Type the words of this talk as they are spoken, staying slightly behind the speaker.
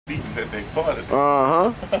Beatings at that party.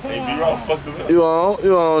 Hey, D-Raw fucked it up. You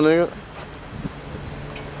on, nigga.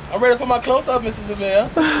 I'm ready for my close-up, Mrs. Jamil.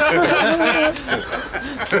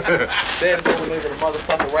 Ceddybu, nigga, the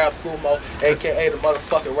motherfucking rap sumo, a.k.a. the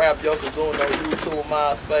motherfucking rap Yokozuna, YouTube,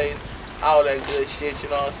 MySpace, all that good shit, you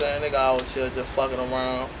know what I'm saying? Nigga always just fucking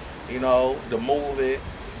around, you know, the movie,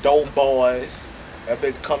 Dope Boys, that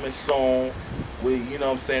bitch coming soon. We, you know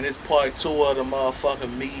what I'm saying, it's part 2 of the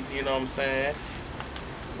motherfucking meet, you know what I'm saying?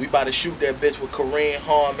 We about to shoot that bitch with Kareem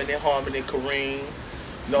Harmony Kareem.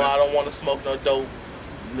 No, I don't want to smoke no dope.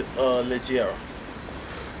 Legera.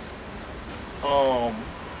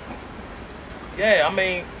 Yeah, I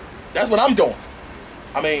mean, that's what I'm doing.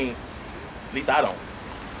 I mean, at least I don't.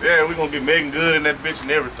 Yeah, we gonna get Megan Good in that bitch and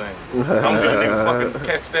everything. I'm gonna nigga fucking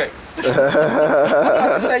Katt Stacks. I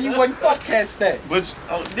thought you said you wouldn't fuck Katt Stacks. But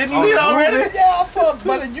didn't you eat already? Yeah, I fucked,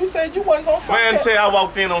 but you said you wasn't gonna fuck. Man, tell you, I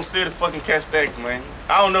walked in on City fucking Katt Stacks, man.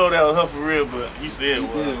 I don't know if that was her for real, but he said it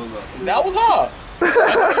was. That was her.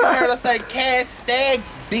 I heard her say Katt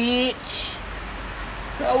Stacks, bitch.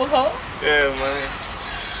 That was her. Yeah, man.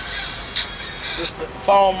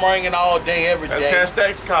 Phone ringing all day, every day. That's Katt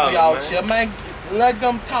Stacks calling, y'all shit, man. Let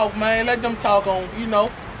them talk, man. Let them talk on, you know.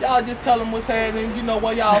 Y'all just tell them what's happening. You know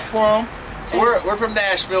where y'all from. So we're from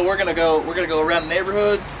Nashville. We're gonna go around the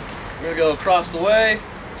neighborhood. We're gonna go across the way,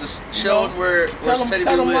 just showing where Ceddybu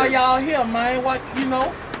Tell them why lives. y'all here, man. What, you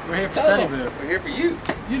know? We're here for Ceddybu. We're here for you.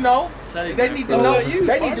 You know, Ceddybu. they need to know.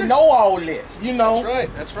 They need to know all this. You know. That's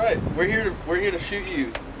right. That's right. We're here to shoot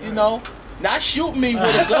you. You know, not shoot me with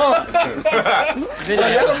a gun.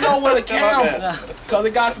 Let them know with a camera, cause they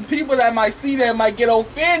got some people that might see that might get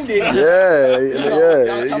offended. Yeah,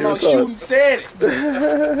 Y'all talking about shooting Ceddy.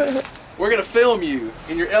 We're gonna film you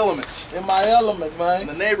in your elements. In my elements, man. In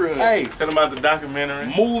the neighborhood. Hey, tell them about the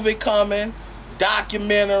documentary. Movie coming,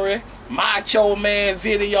 documentary, Macho Man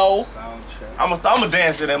video. I'ma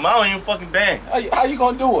dance to them. I don't even fucking dance. How you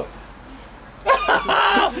gonna do it?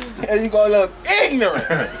 And you gonna look ignorant.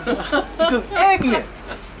 Just ignorant.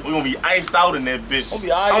 We gonna be iced out in that bitch. I'm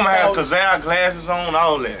gonna have Kazaa glasses on,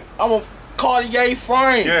 all that. I'm a Cartier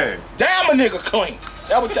frame. Yeah. Damn, a nigga clean.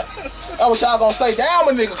 That what y'all gonna say. Damn,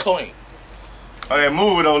 a nigga clean. Oh, that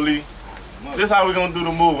movie though, Lee. This how we gonna do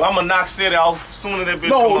the movie. I'm gonna knock Ceddy off soon as that bitch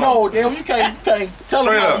come on. No, damn, you can't tell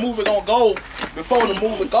him how the movie gonna go before the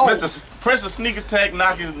movie goes. Mr. Prince of Sneak Attack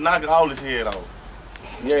knock all his head off.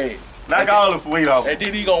 Yeah. Knock all his weight off. And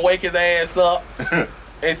then he gonna wake his ass up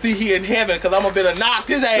and see he in heaven, cause I'm gonna better knock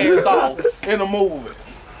his ass off in the movie.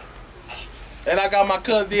 And I got my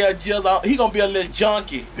cousin there just out. He gonna be a little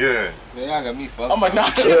junkie. Yeah. Man, y'all got me fucked. I'm gonna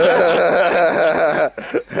knock him I'm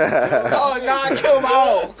gonna knock him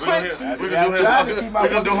off. We're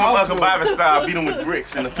gonna do him Uncle Bobby style, beat him with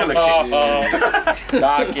bricks in the pillowcase.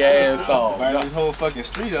 Knock your ass off. Burn this whole fucking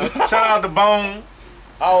street up. Shout out to Bone.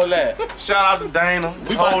 All that. Shout out to Dana.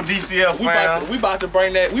 Whole DCL fam. We about to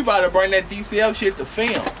bring that DCL shit to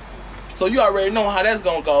film. So you already know how that's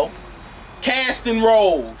gonna go. Casting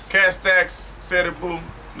roles. Katt Stacks, Ceddybu,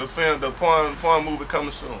 the film, the porn movie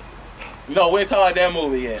coming soon. No, we ain't talking about that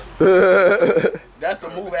movie yet. That's the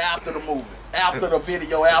movie after the movie. After the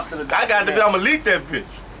video, after the documentary. I'ma leak that bitch.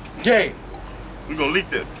 Yeah. We gonna leak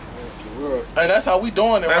that. And that's how we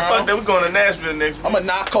doing it, man. Fuck that, we going to Nashville next week. I'm gonna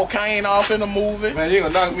knock cocaine off in the movie. Man, you ain't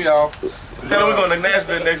gonna knock me off. Tell them we going to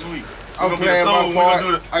Nashville next week. I'm playing my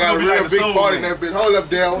part. I got a real big party in that bitch. Hold up,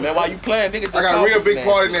 Delwin. Man, while you playing, nigga, I got a real big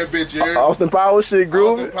party in that bitch, yeah. Austin Power shit,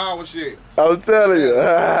 groovy. Austin Power shit. I'm telling you.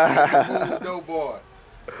 Dope boy.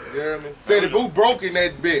 You heard me? Ceddybu broke in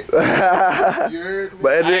that bitch. You heard me?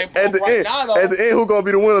 But at the end, who gonna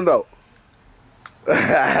be the winner though? The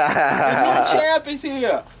new champ is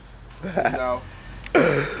here. You know.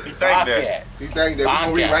 He think that. He think that we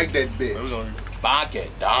gonna rewrite that bitch. Fuck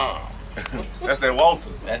it, Dom. That's that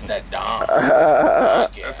Walter. That's that Dom.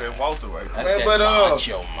 That's that Walter right there. That's man, that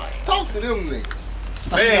macho, man. Talk to them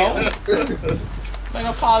niggas. Man. Man,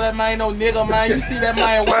 don't call that man no nigga, man. You see that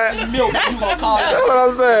man watching milk, you gonna call that. That's what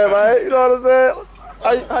I'm saying, man. You know what I'm saying?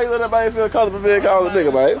 How you let that man feel comfortable being called a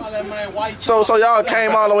nigga, man? Call that man white. So y'all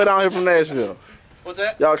came all the way down here from Nashville. What's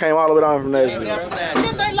that? Y'all came all the way down from Nashville.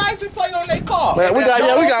 Get their license plate on their car. Man, we got. You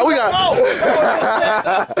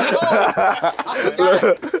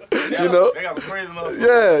know? They got some crazy motherfuckers.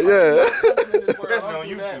 Yeah. Especially on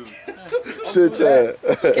YouTube. Shit, Chad.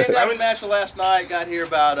 Came down from Nashville last night. Got here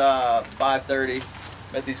about 5:30.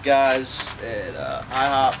 Met these guys at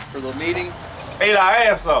IHOP for a little meeting. Ate our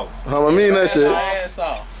ass off. I mean that shit. Ass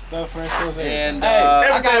off. Stuff right there. And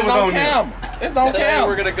I got it on camera. It's on today camera.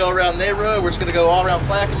 we're gonna go around the neighborhood. We're just gonna go all around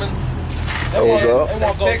Plaquemine. They what's up? They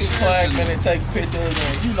want to go through Flagman and take pictures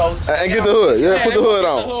and, you know. And get the hood. Yeah, put the hood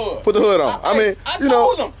on. Put the hood on. I mean, I you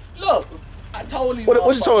know. told him, look, I told him.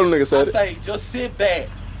 What you told them niggas, I Ceddy? say, just sit back.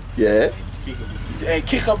 Yeah. And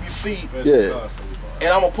kick up your feet. Yeah. And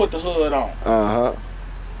I'm going to put the hood on. Uh-huh.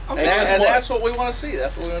 And that's what we want to see.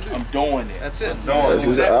 That's what we're going to do. I'm doing it. That's it. That's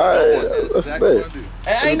exactly alright. That's exactly bad. what we're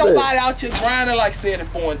And ain't nobody out here grinding like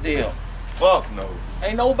Ceddybu and Dale. Fuck no.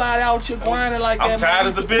 Ain't nobody out here grinding like that. I'm tired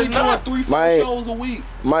of the bitch now. We doing 3-4 shows a week.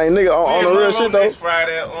 My nigga, on the real shit though. Next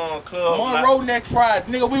Friday on Club. Monroe next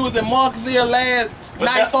Friday. Nigga, we was in Marksville night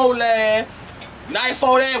before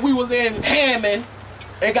that, we was in Hammond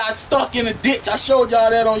and got stuck in a ditch. I showed y'all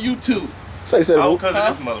that on YouTube. Say, Oh, because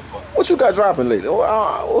of this motherfucker. what you got dropping lately?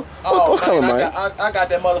 What's coming, man? I got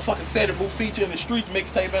that motherfucking Ceddybu feature in the streets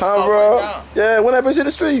mixtape. Huh, bro? Yeah, when that bitch hit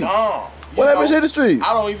the street? When that bitch hit the street?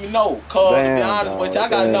 I don't even know. Cause to be honest with you, I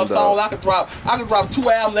got enough songs I could drop. I could drop 2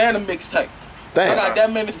 albums and a mixtape. Damn. I got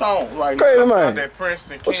that many songs right now. Crazy, man. That Prince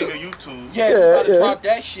and King of YouTube. Yeah, you gotta drop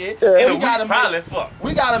that shit. Yeah. And we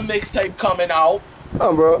got a mixtape coming out.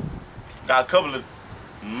 Bro. Got a couple of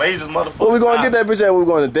major motherfuckers. Where we gonna get that bitch at? We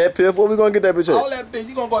going to that piff? Where we gonna get that bitch at? All that bitch,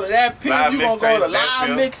 you gonna go to that piff, you gonna go to live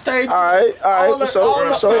mixtape. Alright, all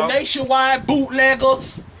the nationwide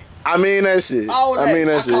bootleggers. I mean that shit. All that. I mean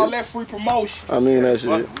that shit. I call that free promotion. I mean that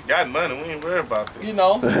shit. We got money, we ain't worried about that. You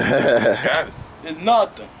know? Got it. It's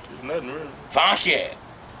nothing. It's nothing real. Funky.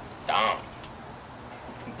 Damn.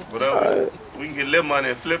 Whatever. We can get little money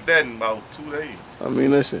and flip that in about 2 days. I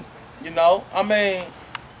mean that shit. You know? I mean,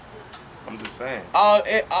 I'm just saying. all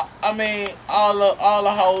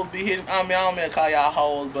the hoes be hitting. I mean, I don't mean to call y'all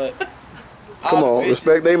hoes, but come on,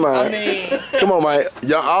 respect they mind. I mean, come on, man.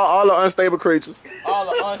 Y'all, all the unstable creatures. All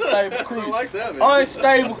the unstable creatures. like that, man.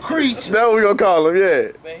 Unstable creatures. That's what we gonna call them,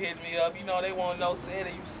 yeah. Been hitting me up. You know they want to know, say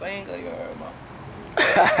that you single, you heard me.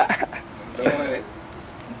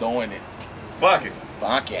 Doing it. Fuck it.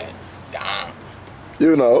 Fuck it. Damn.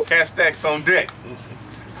 You know. Cat stacks on deck.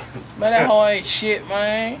 Man, that hoe ain't shit,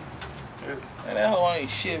 man. Man, that hoe ain't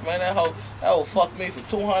shit, man. That hoe fucked me for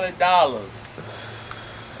 $200.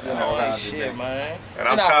 That hoe ain't shit, man. And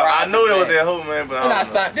I know that was that hoe, man, but it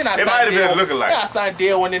might have been looking like. Then I signed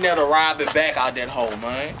Delwin in there to rob it back out that hoe,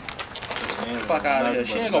 man. Fuck out of here.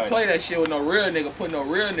 She ain't gonna play that shit with no real nigga, put no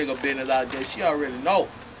real nigga business out there. She already know.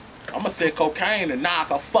 I'ma say cocaine to knock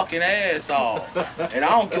her fucking ass off. And I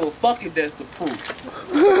don't give a fuck if that's the proof.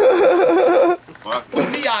 Put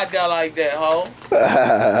me out there like that, hoe.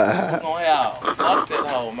 Going out. Fuck that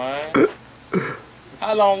hoe, man.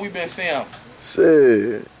 How long we been filming?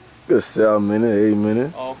 Shit. Good 7 minutes, 8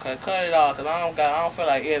 minutes. Okay, cut it off, cause I don't feel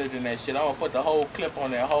like editing that shit. I'm gonna put the whole clip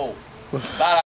on that hoe.